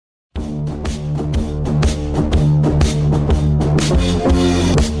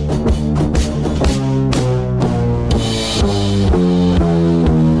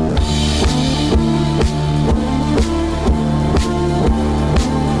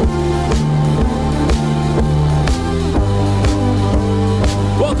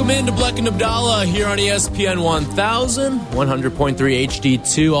into Bleck and Abdallah here on ESPN 1000, 100.3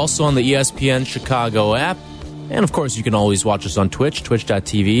 HD2, also on the ESPN Chicago app. And, of course, you can always watch us on Twitch,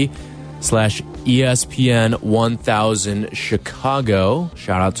 twitch.tv/ESPN 1000 Chicago.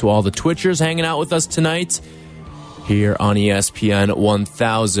 Shout out to all the Twitchers hanging out with us tonight here on ESPN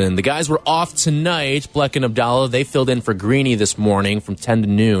 1000. The guys were off tonight, Bleck and Abdallah. They filled in for Greeny this morning from 10 to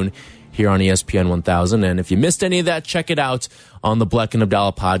noon here on ESPN 1000. And if you missed any of that, check it out on the Bleck and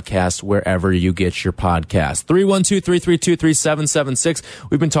Abdallah podcast, wherever you get your podcast. 312-332-3776.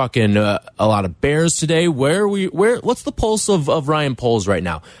 We've been talking a lot of Bears today. What's the pulse of Ryan Poles right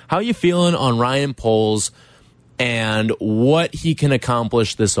now? How are you feeling on Ryan Poles and what he can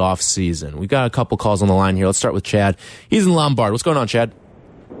accomplish this offseason? We got a couple calls on the line here. Let's start with Chad. He's in Lombard. What's going on, Chad?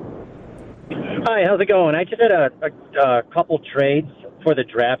 Hi, how's it going? I just had a couple trades for the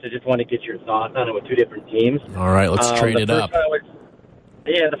draft. I just want to get your thoughts on it with two different teams. All right, let's trade it up.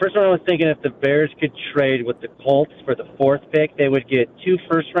 The first one I was thinking, if the Bears could trade with the Colts for the fourth pick, they would get 2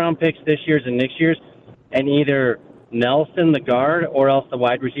 first-round picks this year's and next year's, and either Nelson, the guard, or else the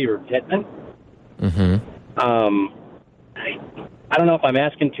wide receiver, Pittman. Mm-hmm. I don't know if I'm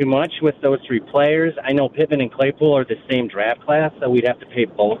asking too much with those three players. I know Pittman and Claypool are the same draft class, so we'd have to pay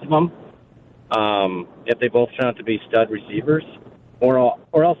both of them if they both turn out to be stud receivers. Or else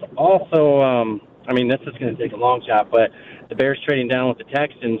also, this is going to take a long shot, but the Bears trading down with the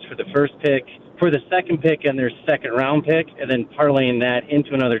Texans for the first pick, for the second pick and their second round pick, and then parlaying that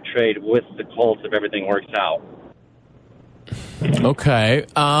into another trade with the Colts if everything works out. Okay.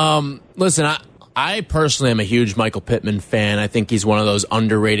 Listen, I personally am a huge Michael Pittman fan. I think he's one of those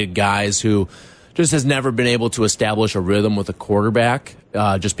underrated guys who just has never been able to establish a rhythm with a quarterback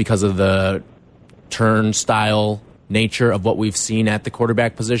just because of the turnstile nature of what we've seen at the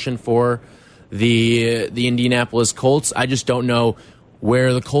quarterback position for the Indianapolis Colts. I just don't know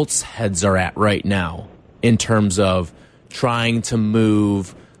where the Colts' heads are at right now in terms of trying to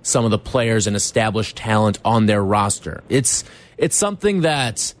move some of the players and establish talent on their roster. It's something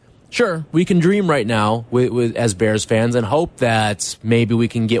that, sure, we can dream right now with as Bears fans and hope that maybe we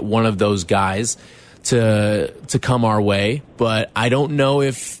can get one of those guys to come our way, but I don't know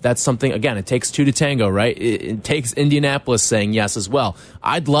if that's something. Again, it takes two to tango, right? It takes Indianapolis saying yes as well.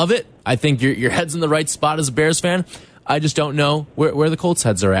 I'd love it. I think your head's in the right spot as a Bears fan. I just don't know where the Colts'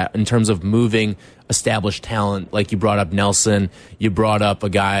 heads are at in terms of moving established talent. Like you brought up Nelson, you brought up a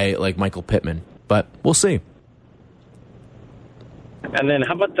guy like Michael Pittman, but we'll see. And then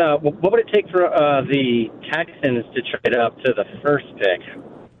how about what would it take for the Texans to trade up to the first pick?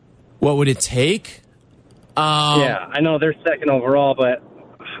 What would it take? Yeah, I know they're second overall, but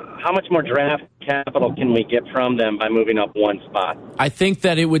how much more draft capital can we get from them by moving up one spot? I think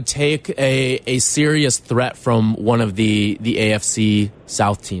that it would take a serious threat from one of the AFC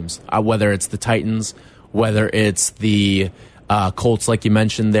South teams, whether it's the Titans, whether it's the Colts, like you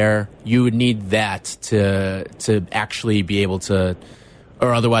mentioned there. You would need that to actually be able to,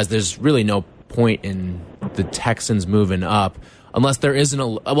 or otherwise there's really no point in the Texans moving up. Unless there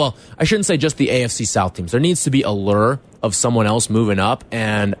isn't I shouldn't say just the AFC South teams. There needs to be a lure of someone else moving up,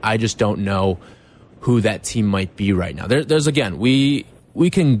 and I just don't know who that team might be right now. There's again, we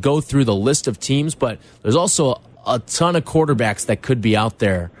can go through the list of teams, but there's also a ton of quarterbacks that could be out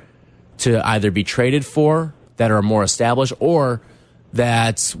there to either be traded for that are more established or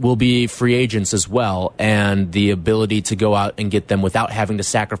that will be free agents as well, and the ability to go out and get them without having to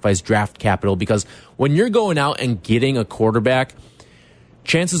sacrifice draft capital. Because when you're going out and getting a quarterback,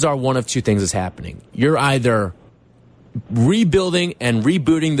 chances are one of two things is happening. You're either rebuilding and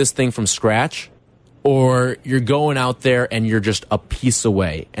rebooting this thing from scratch, or you're going out there and you're just a piece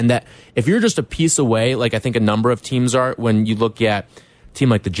away. And that if you're just a piece away, like I think a number of teams are, when you look at a team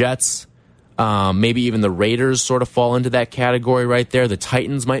like the Jets, maybe even the Raiders sort of fall into that category right there. The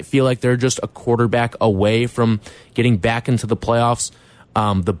Titans might feel like they're just a quarterback away from getting back into the playoffs.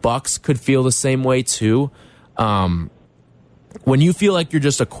 The Bucs could feel the same way too. When you feel like you're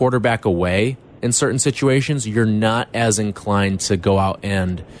just a quarterback away in certain situations, you're not as inclined to go out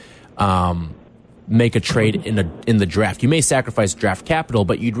and make a trade in the draft. You may sacrifice draft capital,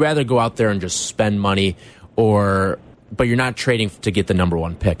 but you'd rather go out there and just spend money, but you're not trading to get the number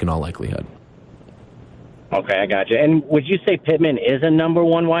one pick in all likelihood. Okay, I got you. And would you say Pittman is a number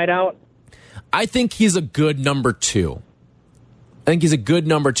one wideout? I think he's a good number two.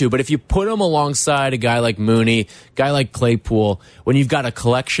 But if you put him alongside a guy like Mooney, guy like Claypool, when you've got a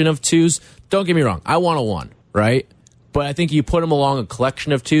collection of twos, don't get me wrong, I want a one, right? But I think you put him along a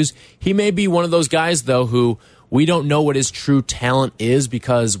collection of twos. He may be one of those guys, though, who we don't know what his true talent is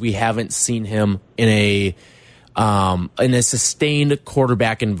because we haven't seen him in in a sustained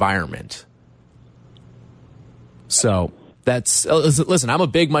quarterback environment. So listen, I'm a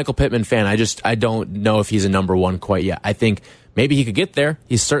big Michael Pittman fan. I don't know if he's a number one quite yet. I think maybe he could get there.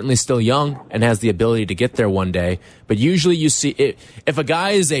 He's certainly still young and has the ability to get there one day. But usually you see if a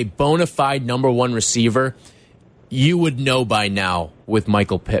guy is a bona fide number one receiver, you would know by now with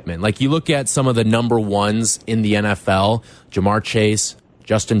Michael Pittman. Like, you look at some of the number ones in the NFL, Jamar Chase,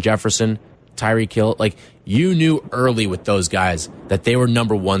 Justin Jefferson, Tyreek Hill. Like, you knew early with those guys that they were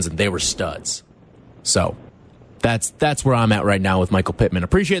number ones and they were studs. So that's where I'm at right now with Michael Pittman.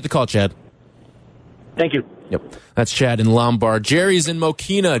 Appreciate the call, Chad. Thank you. Yep. That's Chad in Lombard. Jerry's in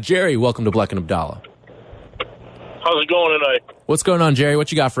Mokina. Jerry, welcome to Bleck and Abdallah. How's it going tonight? What's going on, Jerry?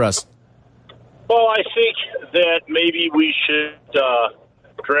 What you got for us? Well, I think that maybe we should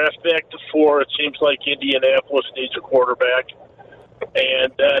draft back to 4. It seems like Indianapolis needs a quarterback.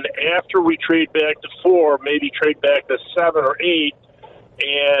 And then after we trade back to 4, maybe trade back to 7 or 8,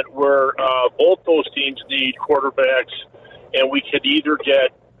 and where both those teams need quarterbacks, and we could either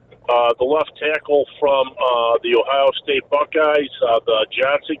get the left tackle from the Ohio State Buckeyes, the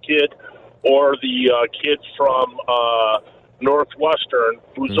Johnson kid, or the kid from Northwestern,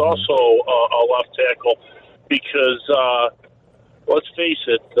 who's also a left tackle, because let's face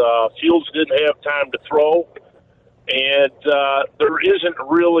it, Fields didn't have time to throw, and there isn't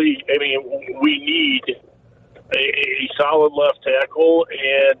really, I mean, we need a solid left tackle,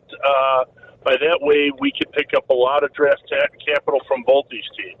 and by that way we could pick up a lot of draft capital from both these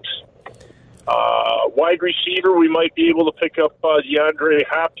teams. Wide receiver, we might be able to pick up DeAndre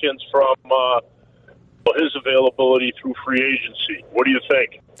Hopkins from his availability through free agency. What do you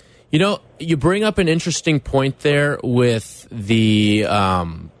think? You know, you bring up an interesting point there with the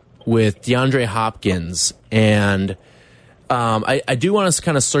with DeAndre Hopkins, and I do want to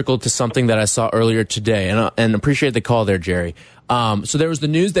kind of circle to something that I saw earlier today, and appreciate the call there, Jerry. So there was the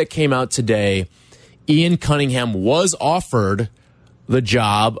news that came out today. Ian Cunningham was offered the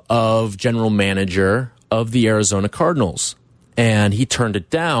job of general manager of the Arizona Cardinals, and he turned it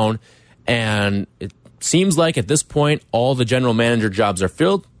down. And it seems like at this point, all the general manager jobs are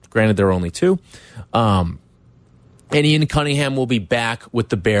filled. Granted, there are only 2. And Ian Cunningham will be back with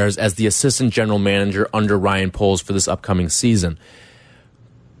the Bears as the assistant general manager under Ryan Poles for this upcoming season.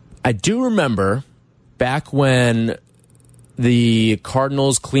 I do remember back when the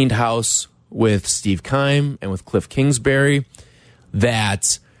Cardinals cleaned house with Steve Keim and with Cliff Kingsbury,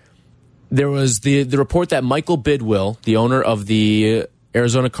 that there was the report that Michael Bidwill, the owner of the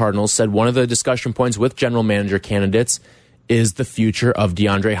Arizona Cardinals, said one of the discussion points with general manager candidates is the future of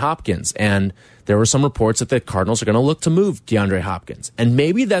DeAndre Hopkins. And there were some reports that the Cardinals are going to look to move DeAndre Hopkins. And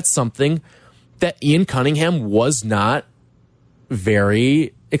maybe that's something that Ian Cunningham was not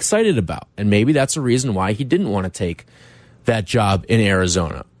very excited about. And maybe that's a reason why he didn't want to take that job in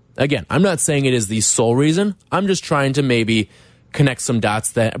Arizona. Again, I'm not saying it is the sole reason. I'm just trying to maybe connect some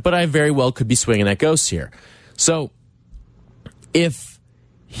dots but I very well could be swinging that ghost here. So if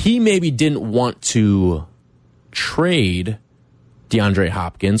he maybe didn't want to trade DeAndre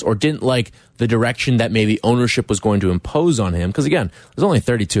Hopkins, or didn't like the direction that maybe ownership was going to impose on him, because again, there's only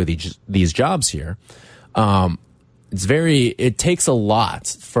 32 of these jobs here. It takes a lot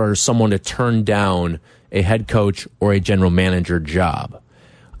for someone to turn down a head coach or a general manager job.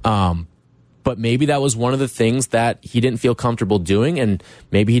 But maybe that was one of the things that he didn't feel comfortable doing, and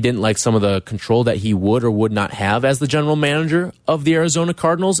maybe he didn't like some of the control that he would or would not have as the general manager of the Arizona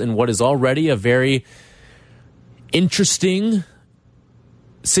Cardinals in what is already a very interesting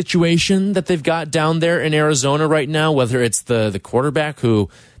situation that they've got down there in Arizona right now, whether it's the quarterback who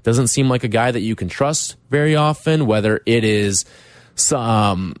doesn't seem like a guy that you can trust very often, whether it is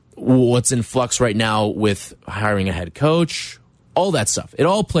what's in flux right now with hiring a head coach, all that stuff. It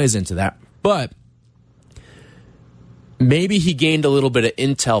all plays into that. But maybe he gained a little bit of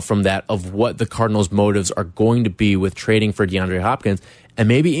intel from that of what the Cardinals' motives are going to be with trading for DeAndre Hopkins. And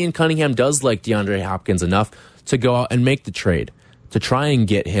maybe Ian Cunningham does like DeAndre Hopkins enough to go out and make the trade, to try and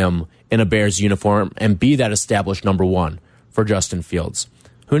get him in a Bears uniform and be that established number one for Justin Fields.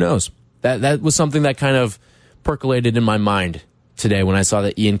 Who knows? That was something that kind of percolated in my mind today when I saw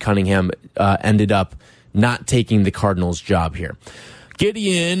that Ian Cunningham ended up not taking the Cardinals' job here.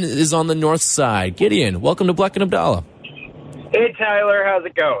 Gideon is on the north side. Gideon, welcome to Bleck and Abdallah. Hey, Tyler. How's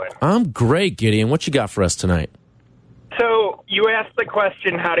it going? I'm great, Gideon. What you got for us tonight? So you asked the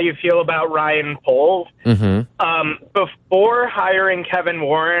question, how do you feel about Ryan Poles? Mm-hmm. Before hiring Kevin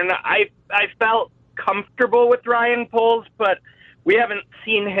Warren, I felt comfortable with Ryan Poles, but we haven't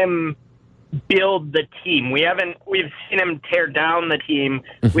seen him build the team. We've seen him tear down the team.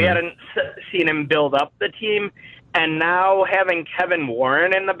 We hadn't seen him build up the team. And now having Kevin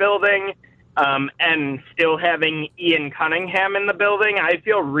Warren in the building and still having Ian Cunningham in the building, I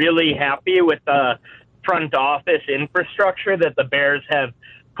feel really happy with the front office infrastructure that the Bears have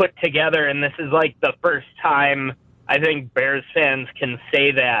put together. And this is like the first time I think Bears fans can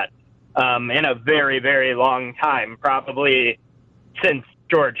say that in a very, very long time, probably since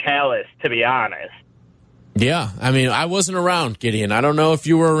George Halas, to be honest. Yeah, I mean, I wasn't around, Gideon. I don't know if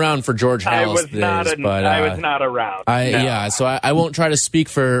you were around for George Halas days, but I was not around. Yeah, so I won't try to speak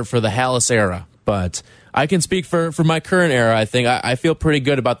for the Halas era, but I can speak for my current era. I think I feel pretty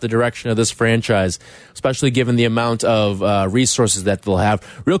good about the direction of this franchise, especially given the amount of resources that they'll have.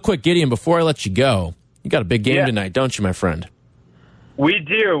 Real quick, Gideon, before I let you go, you got a big game tonight, don't you, my friend? We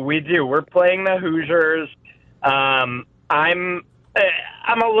do. We're playing the Hoosiers. I'm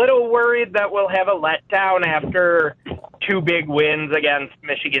a little worried that we'll have a letdown after two big wins against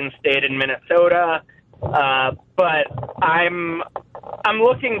Michigan State and Minnesota, but I'm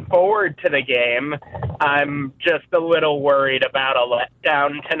looking forward to the game. I'm just a little worried about a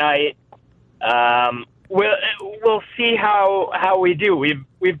letdown tonight. We'll see how we do.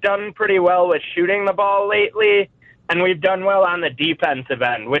 We've done pretty well with shooting the ball lately, and we've done well on the defensive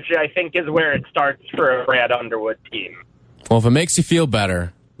end, which I think is where it starts for a Brad Underwood team. Well, if it makes you feel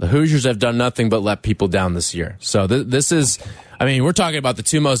better, the Hoosiers have done nothing but let people down this year. So this is, I mean, we're talking about the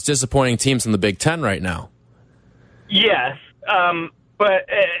two most disappointing teams in the Big Ten right now. Yes, but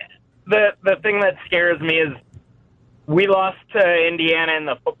the thing that scares me is we lost to Indiana in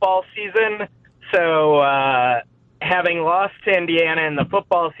the football season. So having lost to Indiana in the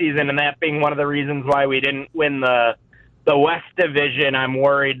football season, and that being one of the reasons why we didn't win the West Division, I'm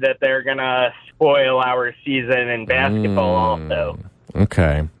worried that they're going to spoil our season in basketball also.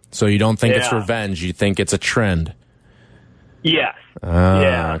 Okay. So you don't think it's revenge. You think it's a trend. Yes.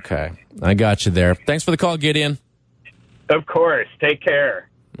 Yeah. Okay. I got you there. Thanks for the call, Gideon. Of course. Take care.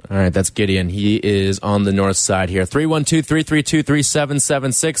 All right. That's Gideon. He is on the north side here.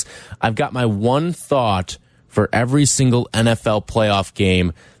 312-332-3776. I've got my one thought for every single NFL playoff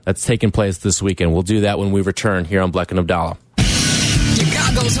game that's taking place this weekend. We'll do that when we return here on Black and Abdallah.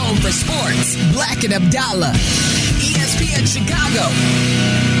 Chicago's home for sports. Black and Abdallah. ESPN Chicago.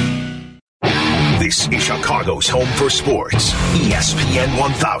 This is Chicago's home for sports. ESPN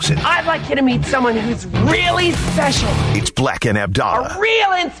 1000. I'd like you to meet someone who's really special. It's Black and Abdallah. A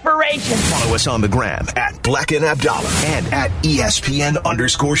real inspiration. Follow us on the gram at Black and Abdallah and at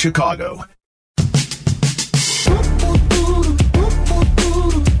ESPN_Chicago.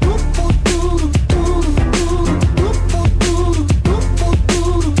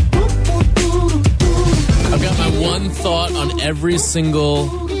 One thought on every single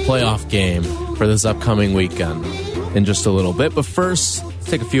playoff game for this upcoming weekend in just a little bit. But first, let's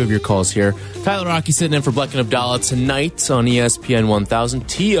take a few of your calls here. Tyler Rocky sitting in for Black and Abdallah tonight on ESPN 1000.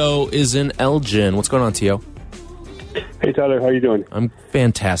 T.O. is in Elgin. What's going on, T.O.? Hey, Tyler. How you doing? I'm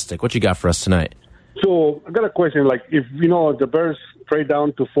fantastic. What you got for us tonight? So I got a question. Like, if, the Bears trade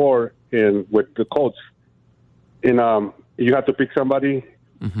down to 4 and with the Colts, and you have to pick somebody,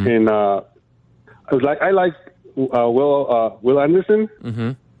 and I like Will Anderson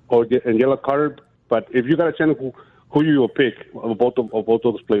or Jalen Carter, but if you got a chance, who you will pick of both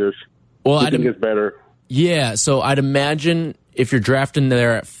those players? Well, I think it's better. Yeah, so I'd imagine if you're drafting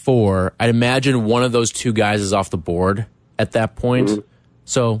there at 4, I'd imagine one of those two guys is off the board at that point.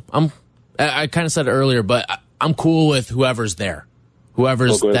 So I kind of said it earlier, but I'm cool with whoever's there.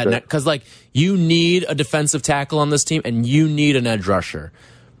 Whoever's that, because you need a defensive tackle on this team, and you need an edge rusher,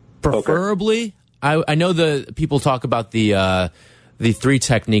 preferably. I know the people talk about the 3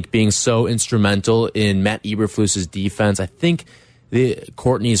 technique being so instrumental in Matt Eberflus's defense. I think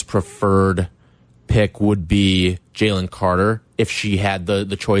Courtney's preferred pick would be Jalen Carter if she had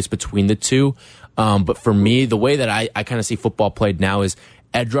the choice between the two. But for me, the way that I kind of see football played now is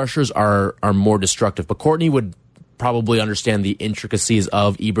edge rushers are more destructive. But Courtney would probably understand the intricacies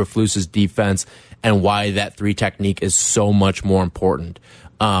of Eberflus's defense and why that 3 technique is so much more important.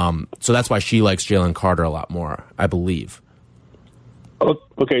 So that's why she likes Jalen Carter a lot more, I believe.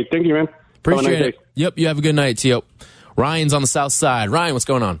 Okay, thank you, man. Appreciate it. Yep, you have a good night, Tio. Ryan's on the south side. Ryan, what's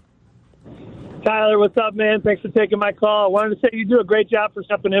going on? Tyler, what's up, man? Thanks for taking my call. I wanted to say you do a great job for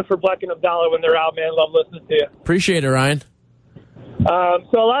stepping in for Black and Abdallah when they're out, man. Love listening to you. Appreciate it, Ryan. So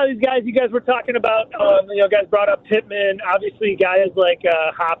a lot of these guys you guys were talking about, guys brought up Pittman. Obviously, guys like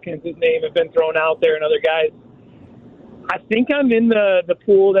Hopkins, his name, have been thrown out there, and other guys. I think I'm in the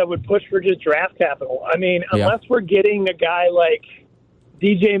pool that would push for just draft capital. I mean, unless we're getting a guy like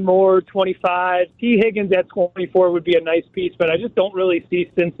DJ Moore, 25. T. Higgins at 24 would be a nice piece, but I just don't really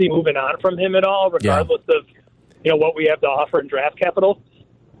see Cincy moving on from him at all, regardless of what we have to offer in draft capital.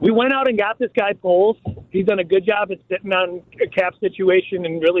 We went out and got this guy Poles. He's done a good job at sitting on a cap situation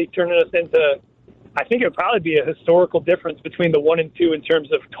and really turning us into, I think it would probably be a historical difference between the 1 and 2 in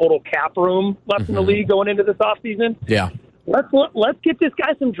terms of total cap room left in the league going into this offseason. Yeah. Let's get this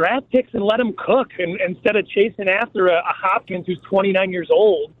guy some draft picks and let him cook, and instead of chasing after a Hopkins who's 29 years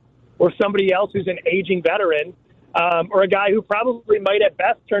old, or somebody else who's an aging veteran, or a guy who probably might at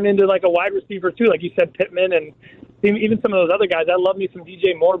best turn into like a wide receiver too, like you said, Pittman, and even some of those other guys. I love me some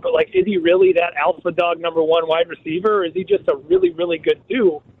DJ Moore, but is he really that alpha dog number 1 wide receiver, or is he just a really, really good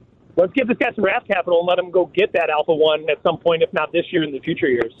 2? Let's give this guy some draft capital and let him go get that alpha 1 at some point, if not this year, in the future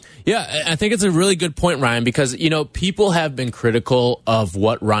years. Yeah, I think it's a really good point, Ryan, because, people have been critical of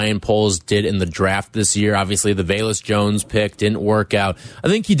what Ryan Poles did in the draft this year. Obviously, the Velus Jones pick didn't work out. I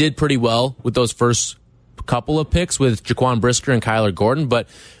think he did pretty well with those first couple of picks with Jaquan Brisker and Kyler Gordon, but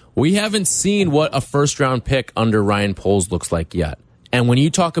we haven't seen what a first-round pick under Ryan Poles looks like yet. And when you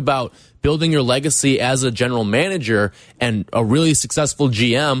talk about building your legacy as a general manager and a really successful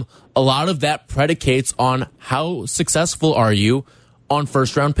GM, a lot of that predicates on how successful are you on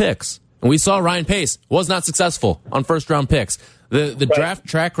first-round picks. And we saw Ryan Pace was not successful on first-round picks. The draft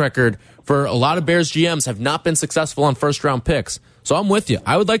track record for a lot of Bears GMs have not been successful on first-round picks. So I'm with you.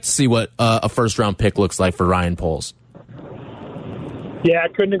 I would like to see what a first-round pick looks like for Ryan Poles. Yeah, I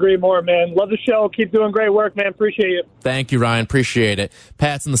couldn't agree more, man. Love the show. Keep doing great work, man. Appreciate you. Thank you, Ryan. Appreciate it.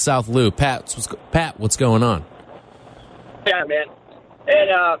 Pat's in the South Loop. Pat, what's going on? Yeah, man.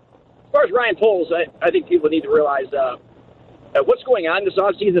 And as far as Ryan Poles, I think people need to realize what's going on this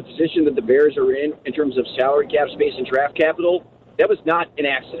offseason, the position that the Bears are in terms of salary cap space and draft capital, that was not an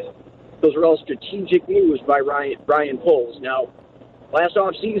accident. Those were all strategic moves by Ryan Poles. Now, last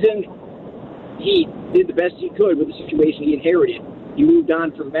offseason, he did the best he could with the situation he inherited. He moved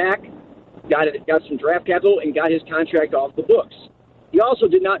on from Mack, got some draft capital, and got his contract off the books. He also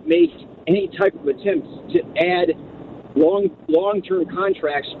did not make any type of attempts to add long-term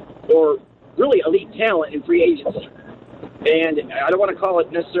contracts or really elite talent in free agency. And I don't want to call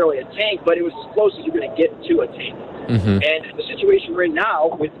it necessarily a tank, but it was as close as you're going to get to a tank. Mm-hmm. And the situation we're in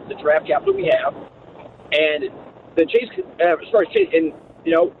now with the draft capital we have, and the Chase, as far as Chase, and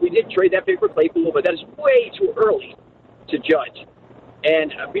we did trade that pick for Claypool, but that is way too early to judge.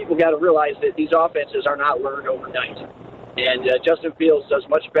 And people got to realize that these offenses are not learned overnight. And Justin Fields does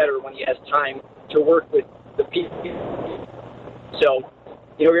much better when he has time to work with the people. So,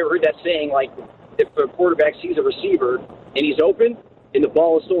 we ever heard that saying, like, if a quarterback sees a receiver and he's open and the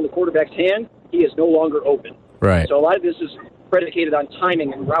ball is still in the quarterback's hand, he is no longer open. Right. So a lot of this is predicated on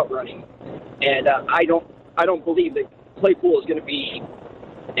timing and route running. And I don't believe that Claypool is going to be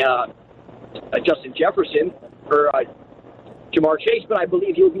Justin Jefferson or Jamar Chase, but I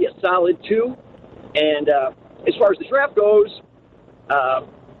believe he'll be a solid 2. And as far as the draft goes,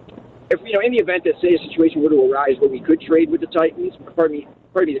 if in the event that, say, a situation were to arise where we could trade with the Titans, pardon me,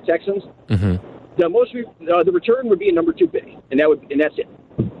 the Texans, mm-hmm. The return would be a number 2 pick, and that's it.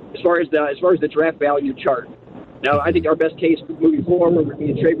 As far as the draft value chart. Now, I think our best case moving forward would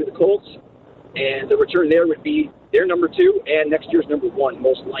be to trade with the Colts, and the return there would be their number 2 and next year's number 1,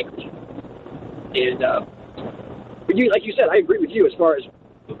 most likely. And but like you said, I agree with you as far as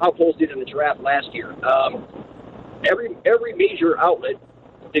how Poles did in the draft last year. Every major outlet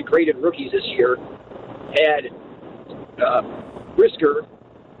that graded rookies this year had Brisker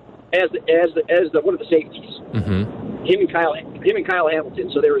as the one of the safeties. Mm-hmm. Him and Kyle Hamilton.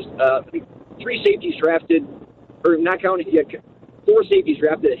 So there was I think 3 safeties drafted, or not counting, 4 safeties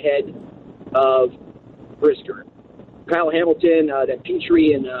drafted ahead of Brisker. Kyle Hamilton, then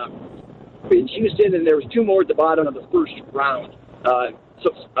Petrie in Houston, and there was 2 more at the bottom of the first round. The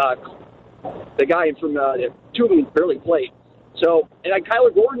guy from 2 of them barely played. So, and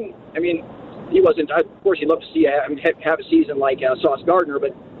Kyler Gordon, I mean, he wasn't. Of course, you'd love to see have a season like Sauce Gardner,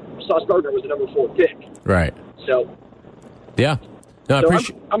 but Sauce Gardner was the number 4 pick. Right. So. Yeah. No, I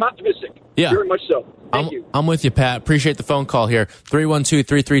appreciate. I'm optimistic. Yeah. Very much so. Thank you. I'm with you, Pat. Appreciate the phone call here.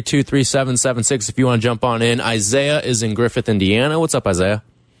 312-332-3776 if you want to jump on in. Isaiah is in Griffith, Indiana. What's up, Isaiah?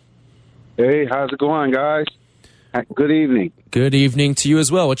 Hey, how's it going, guys? Good evening. Good evening to you as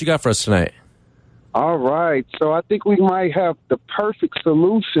well. What you got for us tonight? All right. So I think we might have the perfect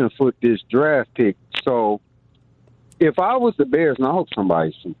solution for this draft pick. So if I was the Bears, and I hope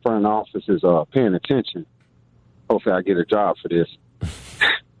somebody from front office is paying attention. Hopefully I get a job for this.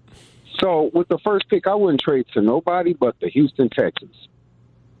 So with the first pick, I wouldn't trade to nobody but the Houston Texans.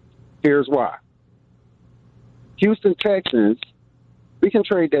 Here's why. Houston Texans we can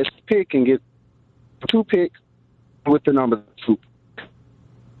trade that pick and get 2 picks with the number 2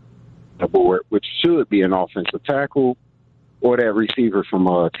 the board, which should be an offensive tackle or that receiver from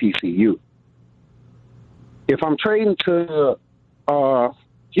TCU. If I'm trading to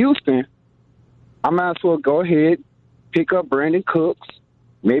Houston, I might as well go ahead, pick up Brandon Cooks,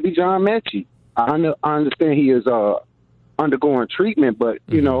 maybe John Mechie. I understand he is undergoing treatment, but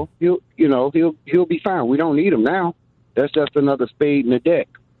he'll be fine. We don't need him now. That's just another spade in the deck.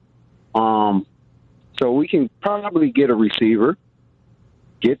 So we can probably get a receiver,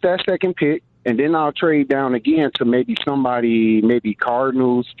 get that second pick, and then I'll trade down again to maybe somebody, maybe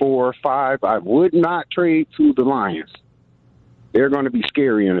Cardinals 4 or 5. I would not trade to the Lions. They're going to be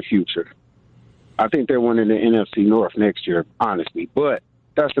scary in the future. I think they're winning the NFC North next year, honestly. But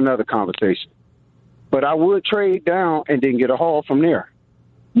that's another conversation. But I would trade down and then get a haul from there.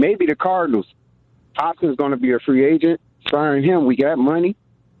 Maybe the Cardinals. Hopkins is going to be a free agent. Firing him, we got money.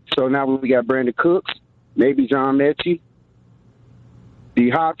 So now we got Brandon Cooks, maybe John Mechie,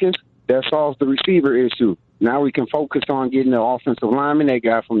 D. Hopkins. That solves the receiver issue. Now we can focus on getting the offensive lineman, that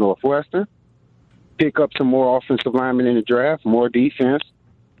guy from Northwestern, pick up some more offensive linemen in the draft, more defense,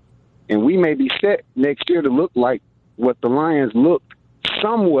 and we may be set next year to look like what the Lions looked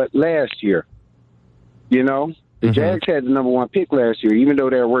somewhat last year. The Jags had the number 1 pick last year, even though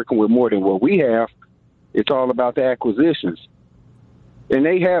they're working with more than what we have. It's all about the acquisitions. And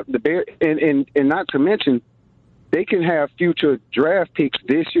they have the Bears, and not to mention, they can have future draft picks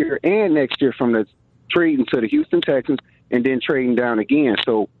this year and next year from the trading to the Houston Texans and then trading down again.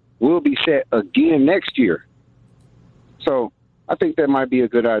 So we'll be set again next year. So I think that might be a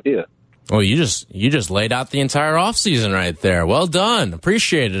good idea. Well, you just laid out the entire offseason right there. Well done.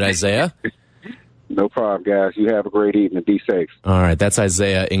 Appreciate it, Isaiah. No problem, guys. You have a great evening. Be safe. All right. That's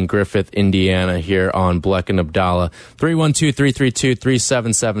Isaiah in Griffith, Indiana, here on Bleck and Abdallah.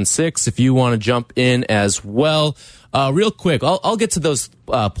 312-332-3776. If you want to jump in as well. Real quick, I'll get to those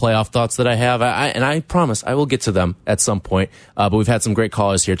playoff thoughts that I have. And I promise I will get to them at some point. But we've had some great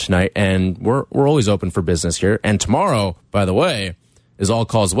callers here tonight, and we're always open for business here. And tomorrow, by the way, is all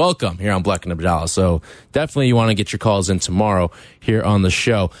calls welcome here on Bleck and Abdallah. So definitely you want to get your calls in tomorrow here on the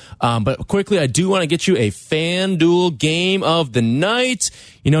show. But quickly, I do want to get you a FanDuel game of the night.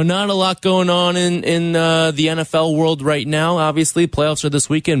 Not a lot going on in the NFL world right now. Obviously, playoffs are this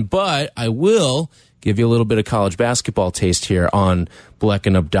weekend, but I will give you a little bit of college basketball taste here on Bleck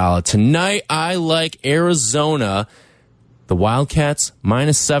and Abdallah. Tonight, I like Arizona. The Wildcats,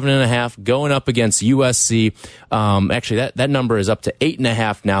 -7.5, going up against USC. Actually, that number is up to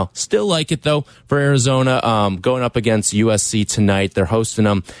 8.5 now. Still like it, though, for Arizona. Going up against USC tonight. They're hosting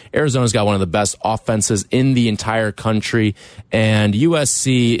them. Arizona's got one of the best offenses in the entire country. And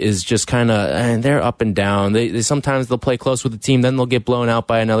USC is just kind of, they're up and down. They sometimes they'll play close with the team, then they'll get blown out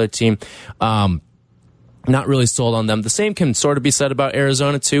by another team. Not really sold on them. The same can sort of be said about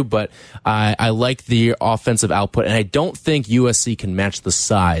Arizona too, but I like the offensive output, and I don't think USC can match the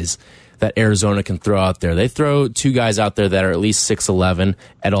size that Arizona can throw out there. They throw 2 guys out there that are at least 6'11"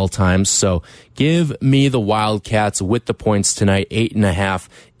 at all times. So give me the Wildcats with the points tonight. 8.5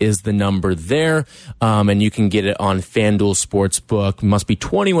 is the number there. And you can get it on FanDuel Sportsbook. Must be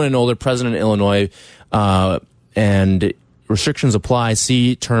 21 and older, present in Illinois. And restrictions apply.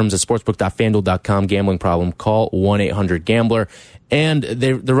 See terms at sportsbook.fanduel.com. Gambling problem, call 1-800-GAMBLER. And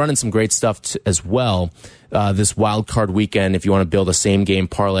they're running some great stuff as well this wild card weekend. If you want to build a same game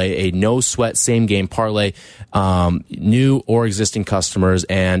parlay, a no sweat same game parlay, new or existing customers.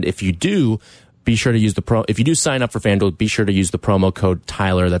 And if you do, be sure to use if you do sign up for FanDuel, be sure to use the promo code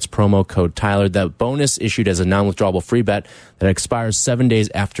Tyler. That's promo code Tyler. That bonus issued as a non-withdrawable free bet that expires 7 days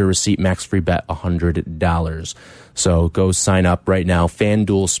after receipt. Max free bet $100. So go sign up right now.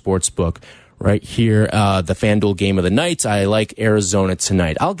 FanDuel Sportsbook. Right here, the FanDuel game of the night. I like Arizona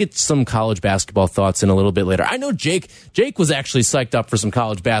tonight. I'll get some college basketball thoughts in a little bit later. I know Jake was actually psyched up for some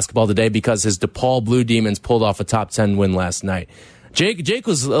college basketball today because his DePaul Blue Demons pulled off a top 10 win last night. Jake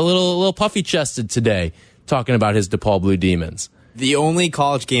was a little puffy chested today talking about his DePaul Blue Demons. The only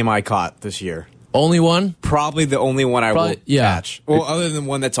college game I caught this year. Only one? Probably the only one I will catch. Well, other than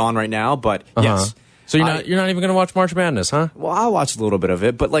one that's on right now, but yes. So you're not even going to watch March Madness, huh? Well, I'll watch a little bit of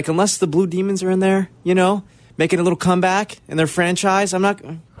it, but unless the Blue Demons are in there, making a little comeback in their franchise, I'm not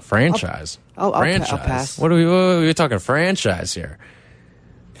franchise. I'll pass. What are we talking franchise here?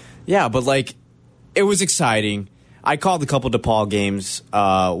 Yeah, but it was exciting. I called a couple DePaul games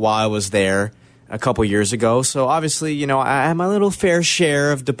while I was there a couple years ago, so obviously, I had my little fair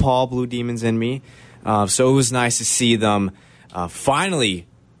share of DePaul Blue Demons in me. So it was nice to see them finally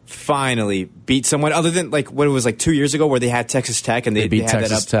finally beat someone other than like what it was like 2 years ago where they had Texas Tech and they beat had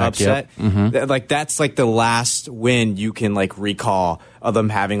Texas that Tech, upset. yep. Like that's like the last win you can like recall of them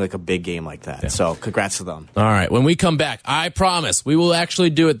having like a big game like that. Yeah. So congrats to them. All right. When we come back, I promise we will actually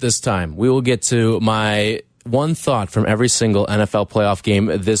do it this time. We will get to my one thought from every single NFL playoff game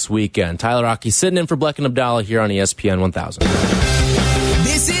this weekend. Tyler Rocky sitting in for Bleck and Abdallah here on ESPN 1000.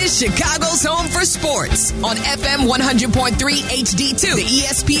 This is Chicago's home for sports on FM 100.3 HD2, the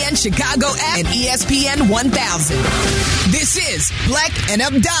ESPN Chicago app, and ESPN 1000. This is Bleck and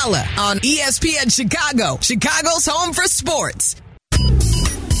Abdallah on ESPN Chicago, Chicago's home for sports.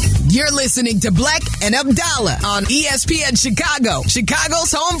 You're listening to Bleck and Abdallah on ESPN Chicago,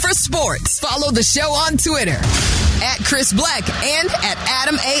 Chicago's home for sports. Follow the show on Twitter at Chris Bleck and at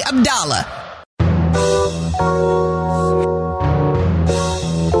Adam A. Abdallah.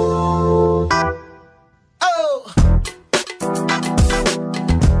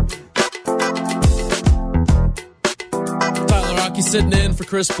 Sitting in for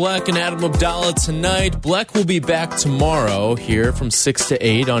Chris Bleck and Adam Abdallah tonight. Bleck will be back tomorrow here from 6 to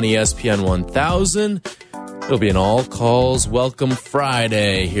 8 on ESPN 1000. It'll be an all calls welcome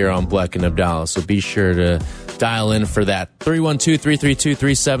Friday here on Bleck and Abdallah, so be sure to dial in for that.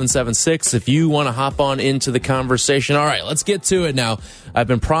 312-332-3776 if you want to hop on into the conversation. All right, let's get to it now. I've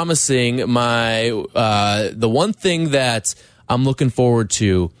been promising my the one thing that I'm looking forward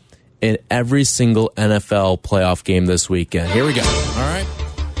to in every single NFL playoff game this weekend. Here we go. All right.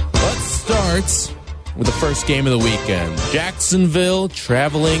 Let's start with the first game of the weekend. Jacksonville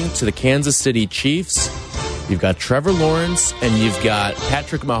traveling to the Kansas City Chiefs. You've got Trevor Lawrence and you've got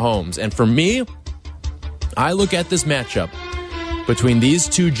Patrick Mahomes. And for me, I look at this matchup between these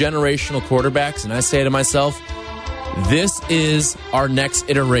two generational quarterbacks and I say to myself, this is our next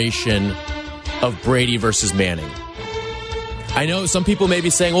iteration of Brady versus Manning. I know some people may be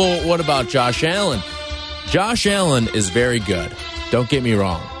saying, well, what about Josh Allen? Josh Allen is very good. Don't get me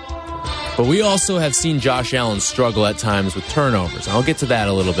wrong. But we also have seen Josh Allen struggle at times with turnovers. I'll get to that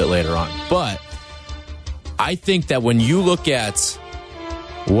a little bit later on. But I think that when you look at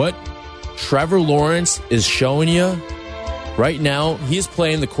what Trevor Lawrence is showing you right now, he's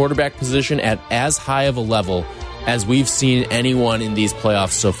playing the quarterback position at as high of a level as we've seen anyone in these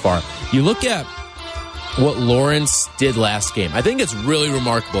playoffs so far. You look at what Lawrence did last game. I think it's really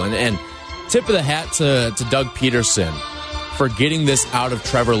remarkable. And tip of the hat to Doug Peterson for getting this out of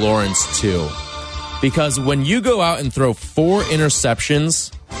Trevor Lawrence too. Because when you go out and throw 4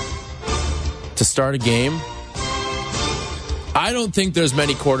 interceptions to start a game, I don't think there's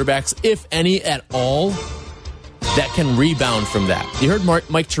many quarterbacks, if any at all, that can rebound from that. You heard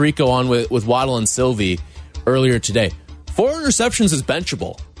Mike Tirico on with Waddle and Sylvie earlier today. 4 interceptions is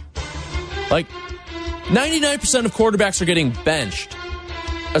benchable. Like, 99% of quarterbacks are getting benched,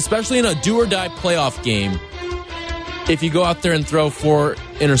 especially in a do-or-die playoff game, if you go out there and throw 4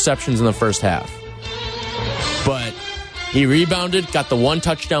 interceptions in the first half. But he rebounded, got the 1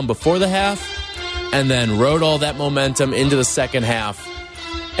 touchdown before the half, and then rode all that momentum into the second half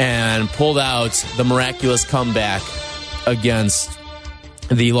and pulled out the miraculous comeback against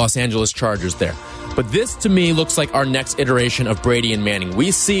the Los Angeles Chargers there. But this, to me, looks like our next iteration of Brady and Manning.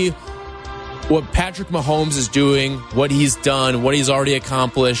 We see what Patrick Mahomes is doing, what he's done, what he's already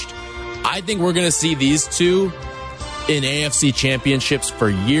accomplished. I think we're going to see these two in AFC championships for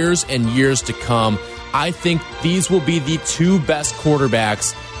years and years to come. I think these will be the 2 best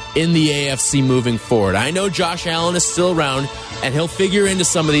quarterbacks in the AFC moving forward. I know Josh Allen is still around, and he'll figure into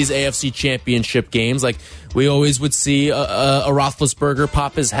some of these AFC championship games. Like we always would see a Roethlisberger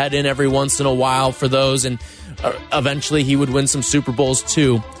pop his head in every once in a while for those, and eventually he would win some Super Bowls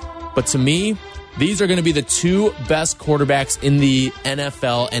too. But to me, these are going to be the 2 best quarterbacks in the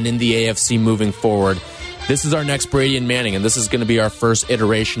NFL and in the AFC moving forward. This is our next Brady and Manning, and this is going to be our first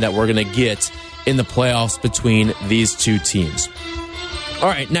iteration that we're going to get in the playoffs between these 2 teams. All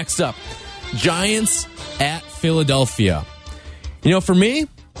right, next up, Giants at Philadelphia. You know, for me,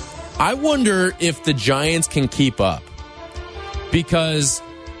 I wonder if the Giants can keep up, because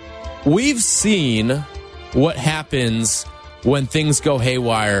we've seen what happens when things go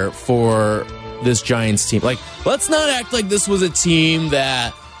haywire for this Giants team. Like, let's not act like this was a team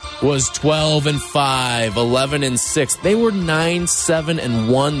that was 12-5, 11-6. They were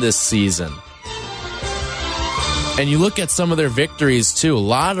 9-7-1 this season. And you look at some of their victories too. A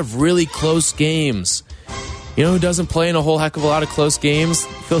lot of really close games. You know who doesn't play in a whole heck of a lot of close games?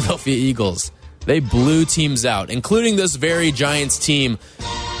 Philadelphia Eagles. They blew teams out, including this very Giants team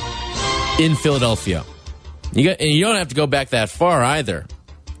in Philadelphia. And you don't have to go back that far either.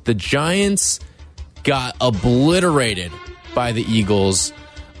 The Giants got obliterated by the Eagles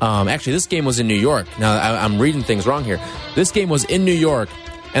Actually, this game was in New York. Now, I'm reading things wrong here. This game was in New York,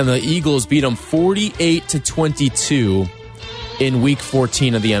 and the Eagles beat them 48-22 in Week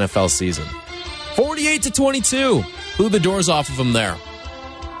 14 of the NFL season. 48-22. Blew the doors off of them there.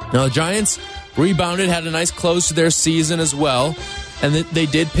 Now, the Giants rebounded, had a nice close to their season as well, and they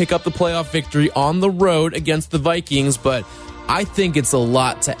did pick up the playoff victory on the road against the Vikings, but I think it's a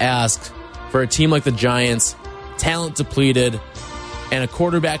lot to ask for a team like the Giants, talent depleted, and a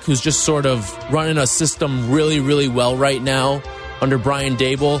quarterback who's just sort of running a system really, really well right now under Brian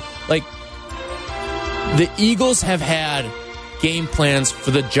Daboll. Like, the Eagles have had game plans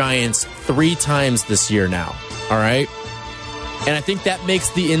for the Giants 3 times this year now, all right? And I think that makes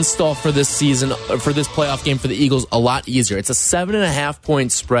the install for this season, for this playoff game for the Eagles, a lot easier. It's a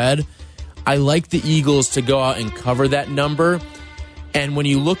 7.5-point spread. I like the Eagles to go out and cover that number. And when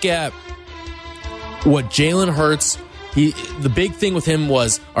you look at what Jalen Hurts, the big thing with him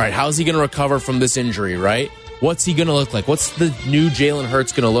was, all right, how's he going to recover from this injury, right? What's he going to look like? What's the new Jalen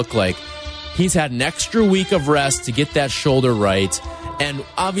Hurts going to look like? He's had an extra week of rest to get that shoulder right. And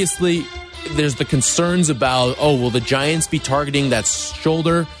obviously, there's the concerns about, will the Giants be targeting that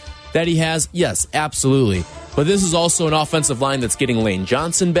shoulder that he has? Yes, absolutely. But this is also an offensive line that's getting Lane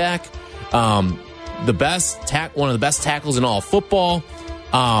Johnson back. One of the best tackles in all of football.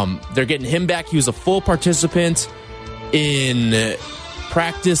 They're getting him back. He was a full participant in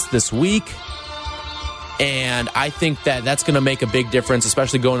practice this week, and I think that that's going to make a big difference,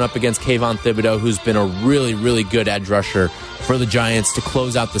 especially going up against Kayvon Thibodeau, who's been a really, really good edge rusher for the Giants to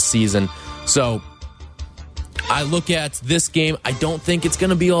close out the season. So I look at this game. I don't think it's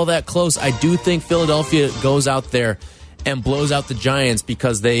going to be all that close. I do think Philadelphia goes out there and blows out the Giants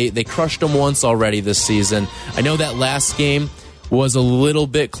because they crushed them once already this season. I know that last game was a little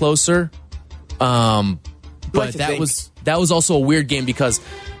bit closer, but that was also a weird game because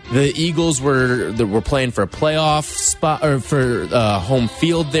the Eagles were playing for a playoff spot or for home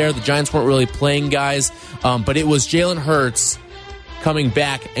field there. The Giants weren't really playing guys, but it was Jalen Hurts coming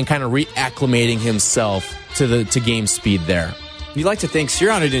back and kind of reacclimating himself to game speed there. You like to think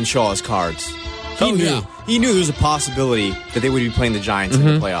Sirianni didn't show all his cards. He knew there was a possibility that they would be playing the Giants in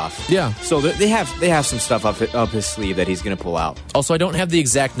the playoff. Yeah. So they have some stuff up his sleeve that he's going to pull out. Also, I don't have the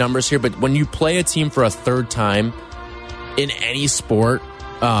exact numbers here, but when you play a team for a third time in any sport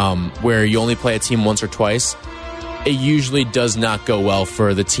where you only play a team once or twice, it usually does not go well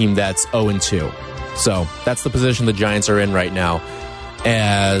for the team that's 0-2. So that's the position the Giants are in right now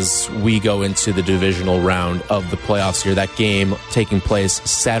as we go into the divisional round of the playoffs here. That game taking place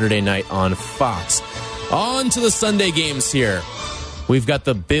Saturday night on Fox. On to the Sunday games here. We've got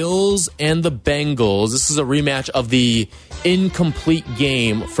the Bills and the Bengals. This is a rematch of the incomplete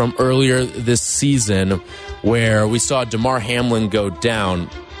game from earlier this season where we saw DeMar Hamlin go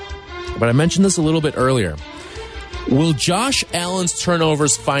down. But I mentioned this a little bit earlier. Will Josh Allen's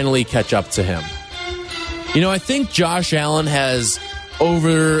turnovers finally catch up to him? You know, I think Josh Allen has,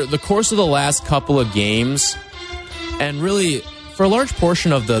 over the course of the last couple of games, and really for a large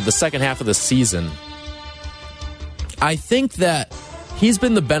portion of the second half of the season, I think that he's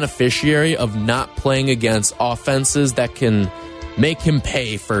been the beneficiary of not playing against offenses that can make him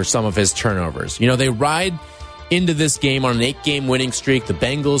pay for some of his turnovers. You know, they ride into this game on an 8-game winning streak. The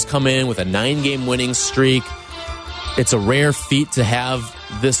Bengals come in with a 9-game winning streak. It's a rare feat to have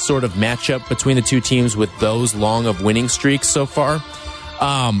this sort of matchup between the two teams with those long of winning streaks so far.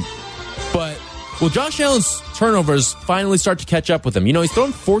 But will Josh Allen's turnovers finally start to catch up with him? You know, he's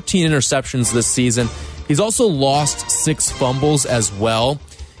thrown 14 interceptions this season. He's also lost 6 fumbles as well.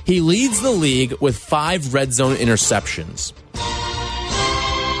 He leads the league with 5 red zone interceptions.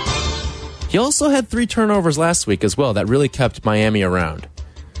 He also had 3 turnovers last week as well. That really kept Miami around.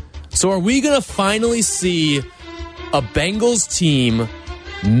 So are we going to finally see a Bengals team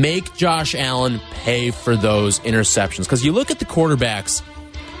make Josh Allen pay for those interceptions? Because you look at the quarterbacks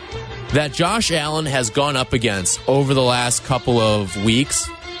that Josh Allen has gone up against over the last couple of weeks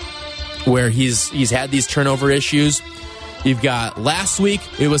where he's had these turnover issues. You've got last week,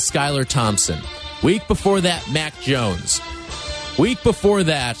 it was Skylar Thompson. Week before that, Mac Jones. Week before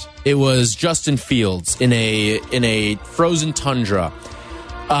that, it was Justin Fields in a frozen tundra.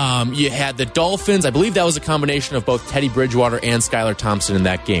 You had the Dolphins. I believe that was a combination of both Teddy Bridgewater and Skylar Thompson in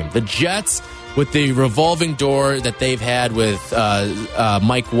that game. The Jets with the revolving door that they've had with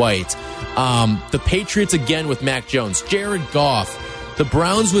Mike White. The Patriots again with Mac Jones. Jared Goff. The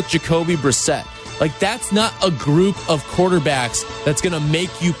Browns with Jacoby Brissett. Like, that's not a group of quarterbacks that's going to make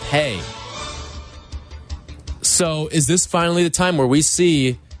you pay. So is this finally the time where we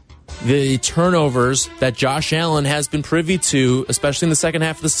see the turnovers that Josh Allen has been privy to, especially in the second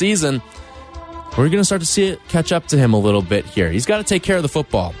half of the season, we're going to start to see it catch up to him a little bit here. He's got to take care of the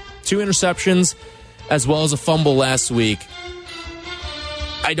football. 2 interceptions as well as a fumble last week.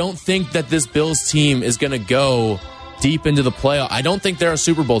 I don't think that this Bills team is going to go deep into the playoff. I don't think they're a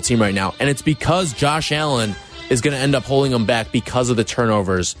Super Bowl team right now, and it's because Josh Allen is going to end up holding them back because of the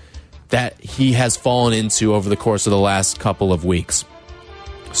turnovers that he has fallen into over the course of the last couple of weeks.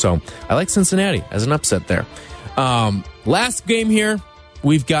 So I like Cincinnati as an upset there. Last game here,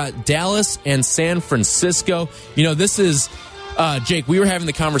 we've got Dallas and San Francisco. You know, this is, Jake, we were having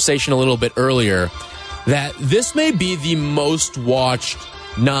the conversation a little bit earlier that this may be the most watched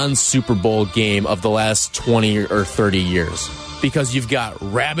non-Super Bowl game of the last 20 or 30 years, because you've got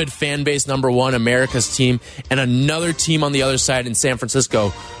rabid fan base number one, America's team, and another team on the other side in San Francisco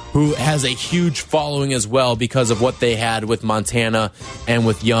who has a huge following as well because of what they had with Montana and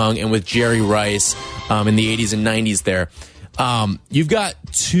with Young and with Jerry Rice in the 80s and 90s there. You've got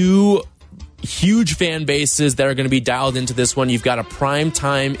 2 huge fan bases that are going to be dialed into this one. You've got a prime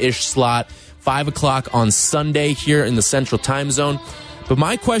time-ish slot, 5 o'clock on Sunday here in the Central Time Zone. But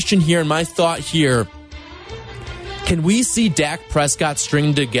my question here and my thought here, can we see Dak Prescott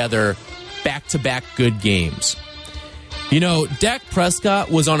string together back-to-back good games? You know, Dak Prescott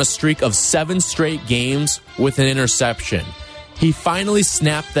was on a streak of 7 straight games with an interception. He finally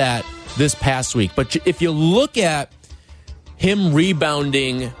snapped that this past week. But if you look at him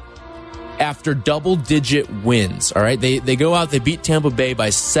rebounding after double-digit wins, all right? They go out, they beat Tampa Bay by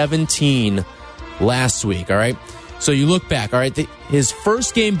 17 last week, all right? So you look back, all right? His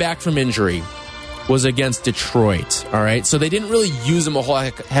first game back from injury was against Detroit, all right? So they didn't really use him a whole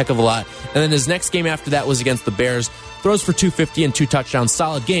heck of a lot. And then his next game after that was against the Bears. Throws for 250 and 2 touchdowns,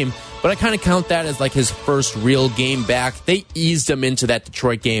 solid game. But I kind of count that as like his first real game back. They eased him into that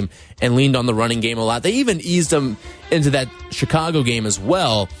Detroit game and leaned on the running game a lot. They even eased him into that Chicago game as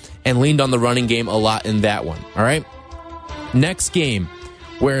well and leaned on the running game a lot in that one, all right? Next game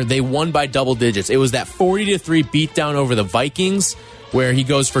where they won by double digits. It was that 40-3 beatdown over the Vikings where he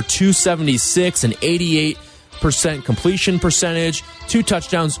goes for 276 and 88% completion percentage, 2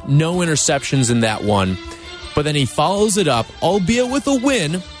 touchdowns, no interceptions in that one. But then he follows it up, albeit with a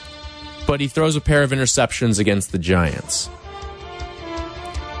win, but he throws a pair of interceptions against the Giants.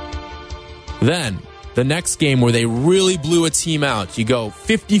 Then, the next game where they really blew a team out, you go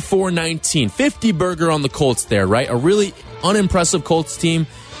 54-19, 50 burger on the Colts there, right? A really unimpressive Colts team,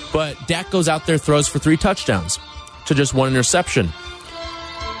 but Dak goes out there, throws for 3 touchdowns to just 1 interception.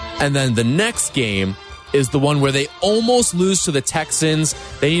 And then the next game is the one where they almost lose to the Texans.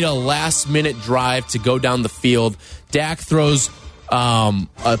 They need a last-minute drive to go down the field. Dak throws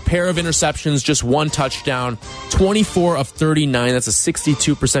a pair of interceptions, just 1 touchdown, 24 of 39. That's a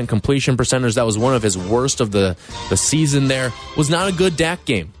 62% completion percentage. That was one of his worst of the season there. Was not a good Dak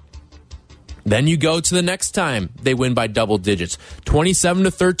game. Then you go to the next time they win by double digits.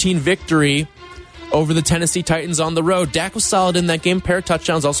 27-13 victory over the Tennessee Titans on the road. Dak was solid in that game. Pair of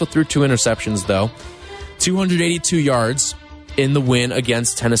touchdowns, also threw 2 interceptions, though. 282 yards in the win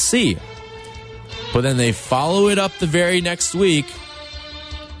against Tennessee. But then they follow it up the very next week.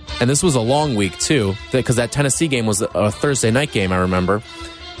 And this was a long week, too, because that Tennessee game was a Thursday night game, I remember.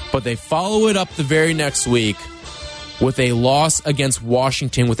 But they follow it up the very next week with a loss against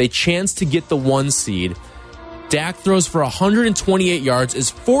Washington with a chance to get the 1 seed. Dak throws for 128 yards,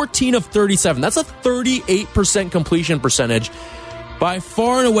 is 14 of 37. That's a 38% completion percentage. By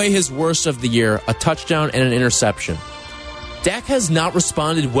far and away his worst of the year, a touchdown and an interception. Dak has not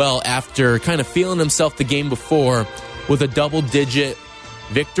responded well after kind of feeling himself the game before with a double-digit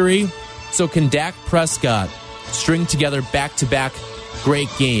victory. So can Dak Prescott string together back-to-back great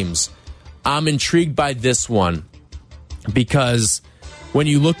games? I'm intrigued by this one because when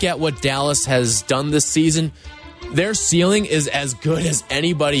you look at what Dallas has done this season, their ceiling is as good as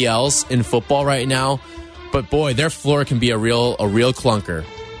anybody else in football right now. But boy, their floor can be a real clunker.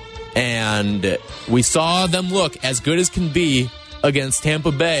 And we saw them look as good as can be against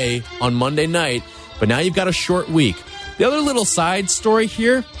Tampa Bay on Monday night. But now you've got a short week. The other little side story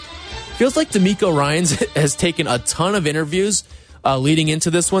here, feels like DeMeco Ryans has taken a ton of interviews leading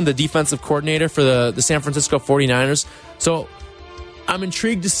into this one, the defensive coordinator for the San Francisco 49ers. So I'm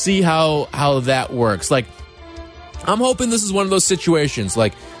intrigued to see how that works. Like, I'm hoping this is one of those situations.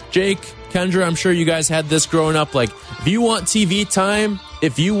 Like, Jake, Kendra, I'm sure you guys had this growing up. Like, if you want TV time,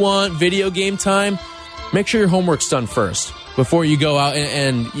 if you want video game make sure your homework's done first before you go out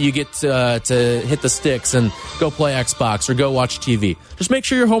and you get to hit the sticks and go play Xbox or go watch TV. Just make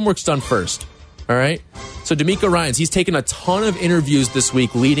sure your homework's done first. All All right. So DeMeco Ryans, he's taken a ton of interviews this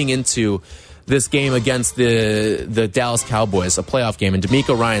week leading into this game against the Dallas Cowboys, a playoff game. And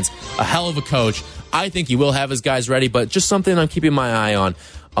DeMeco Ryans, a hell of a coach. I think he will have his guys ready, but just something I'm keeping my eye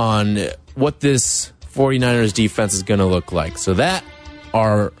on what this 49ers defense is going to look like. So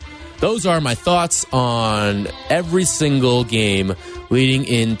those are my thoughts on every single game leading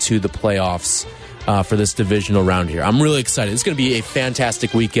into the playoffs for this divisional round here. I'm really excited. It's going to be a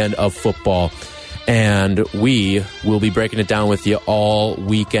fantastic weekend of football, and we will be breaking it down with you all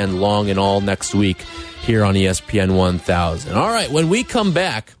weekend long and all next week here on ESPN 1000. All right, when we come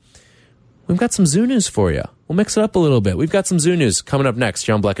back, we've got some Zoo news for you. We'll mix it up a little bit. We've got some Zoo news coming up next.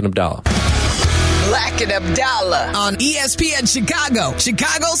 John Black and Abdallah. Black and Abdallah on ESPN Chicago,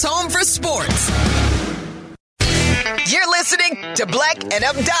 Chicago's home for sports. You're listening to Black and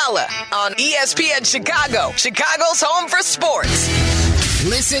Abdallah on ESPN Chicago, Chicago's home for sports.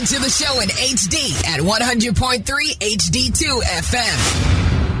 Listen to the show in HD at 100.3 HD2 FM.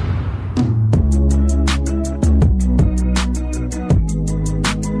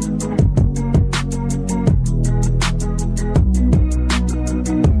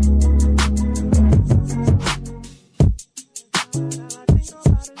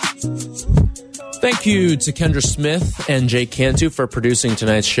 Thank you to Kendra Smith and Jay Cantu for producing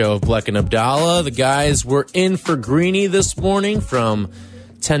tonight's show of Black and Abdallah. The guys were in for Greeny this morning from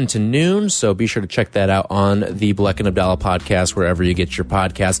 10 to noon, so be sure to check that out on the Black and Abdallah podcast, wherever you get your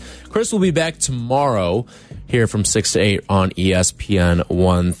podcasts. Chris will be back tomorrow here from 6 to 8 on ESPN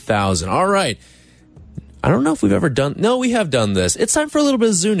 1000. All right. I don't know if we've ever done... No, we have done this. It's time for a little bit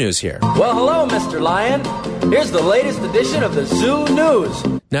of Zoo news here. Well, hello, Mr. Lion. Here's the latest edition of the Zoo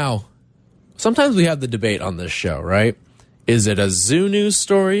News. Now, sometimes we have the debate on this show, right? Is it a zoo news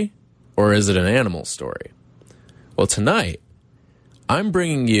story or is it an animal story? Well, tonight, I'm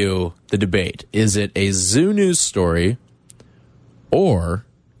bringing you the debate. Is it a zoo news story or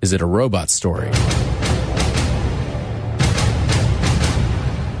is it a robot story?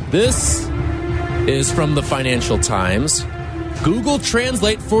 This is from the Financial Times. Google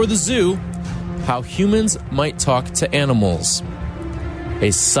Translate for the zoo, how humans might talk to animals.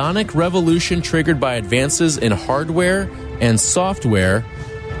 A sonic revolution triggered by advances in hardware and software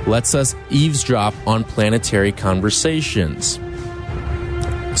lets us eavesdrop on planetary conversations.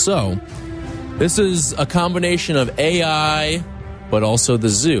 So, this is a combination of AI, but also the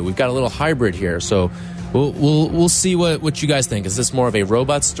zoo. We've got a little hybrid here, so we'll see what you guys think. Is this more of a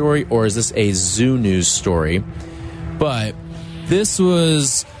robot story, or is this a zoo news story? But this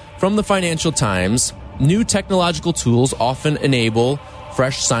was from the Financial Times. New technological tools often enable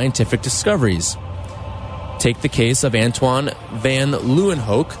fresh scientific discoveries. Take the case of Antoine van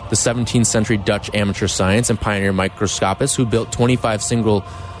Leeuwenhoek, the 17th century Dutch amateur science and pioneer microscopist who built 25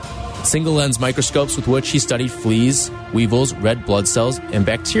 single-lens microscopes with which he studied fleas, weevils, red blood cells, and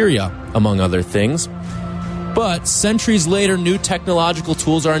bacteria, among other things. But centuries later, new technological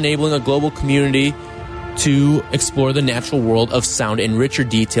tools are enabling a global community to explore the natural world of sound in richer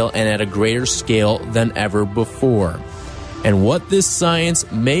detail and at a greater scale than ever before. And what this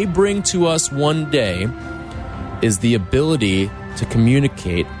science may bring to us one day is the ability to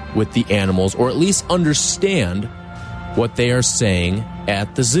communicate with the animals, or at least understand what they are saying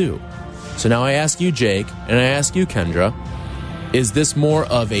at the zoo. So now I ask you, Jake, and I ask you, Kendra, is this more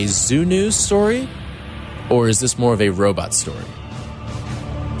of a zoo news story, or is this more of a robot story?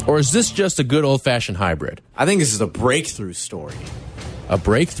 Or is this just a good old-fashioned hybrid? I think this is a breakthrough story. A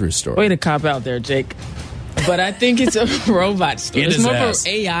breakthrough story. Way to cop out there, Jake. But I think it's a robot story. It's more of an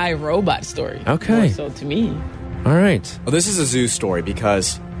AI robot story. Okay. So to me. All right. Well, this is a zoo story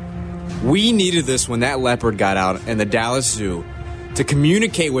because we needed this when that leopard got out in the Dallas Zoo to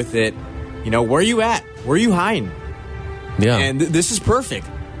communicate with it. You know, where are you at? Where are you hiding? Yeah. And this is perfect.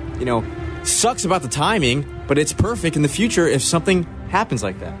 You know, sucks about the timing, but it's perfect in the future if something happens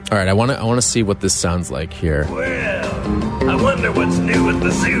like that. All right, I want to see what this sounds like here. Well, I wonder what's new at the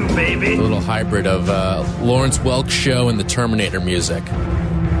zoo, baby. A little hybrid of Lawrence Welk show and the Terminator music.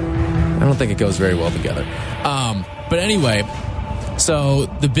 I don't think it goes very well together. But anyway, so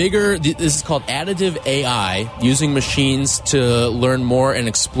this is called additive AI, using machines to learn more and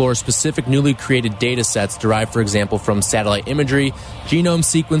explore specific newly created data sets derived, for example, from satellite imagery, genome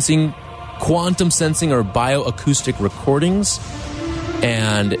sequencing, quantum sensing, or bioacoustic recordings.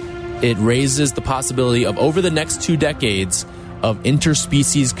 And it raises the possibility of, over the next 2 decades, of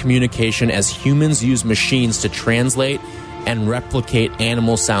interspecies communication as humans use machines to translate and replicate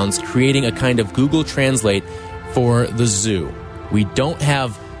animal sounds, creating a kind of Google Translate for the zoo. We don't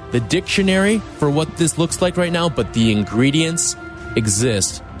have the dictionary for what this looks like right now, but the ingredients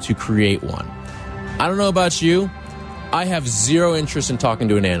exist to create one. I don't know about you. I have zero interest in talking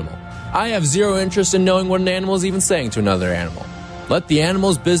to an animal. I have zero interest in knowing what an animal is even saying to another animal. Let the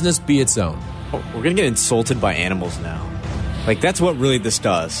animal's business be its own. Oh, we're going to get insulted by animals now. Like, that's what really this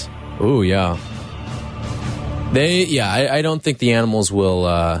does. Ooh, yeah. I don't think the animals will.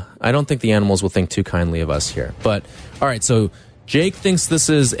 I don't think the animals will think too kindly of us here. But all right, so Jake thinks this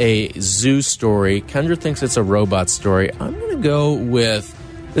is a zoo story. Kendra thinks it's a robot story. I'm going to go with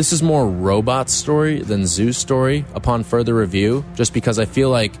this is more robot story than zoo story upon further review, just because I feel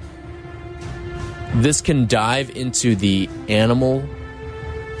like this can dive into the animal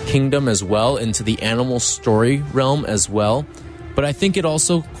kingdom as well, into the animal story realm as well. But I think it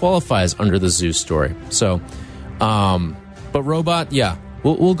also qualifies under the zoo story. So. But robot, yeah,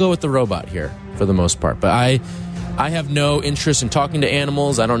 we'll go with the robot here for the most part. But I have no interest in talking to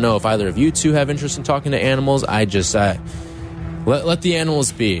animals. I don't know if either of you two have interest in talking to animals. I just let the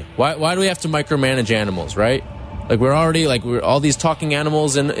animals be. Why do we have to micromanage animals, right? Like we're all these talking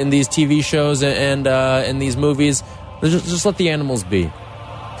animals in these TV shows and in these movies. Just let the animals be.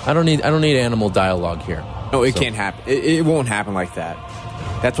 I don't need animal dialogue here. No, it can't happen. It won't happen like that.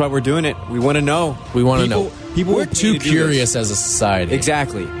 That's why we're doing it. We want to know. We want to know. We're too to curious as a society.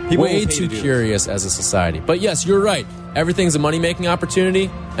 Exactly. Way too curious as a society. But yes, you're right. Everything's a money-making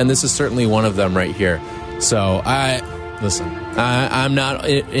opportunity, and this is certainly one of them right here. So, I'm not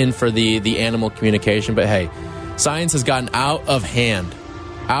in for the animal communication, but hey, science has gotten out of hand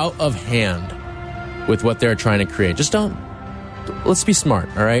with what they're trying to create. Let's be smart,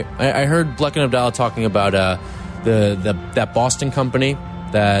 all right? I heard Bleck and Abdallah talking about that Boston company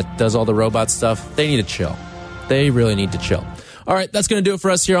that does all the robot stuff. They need to chill. They really need to chill. All right, that's going to do it for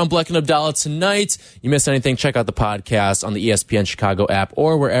us here on Bleck and Abdallah tonight. You missed anything, check out the podcast on the ESPN Chicago app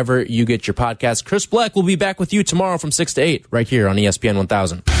or wherever you get your podcasts. Chris Bleck will be back with you tomorrow from 6 to 8 right here on ESPN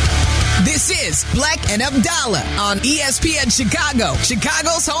 1000. This is Bleck and Abdallah on ESPN Chicago,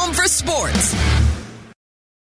 Chicago's home for sports.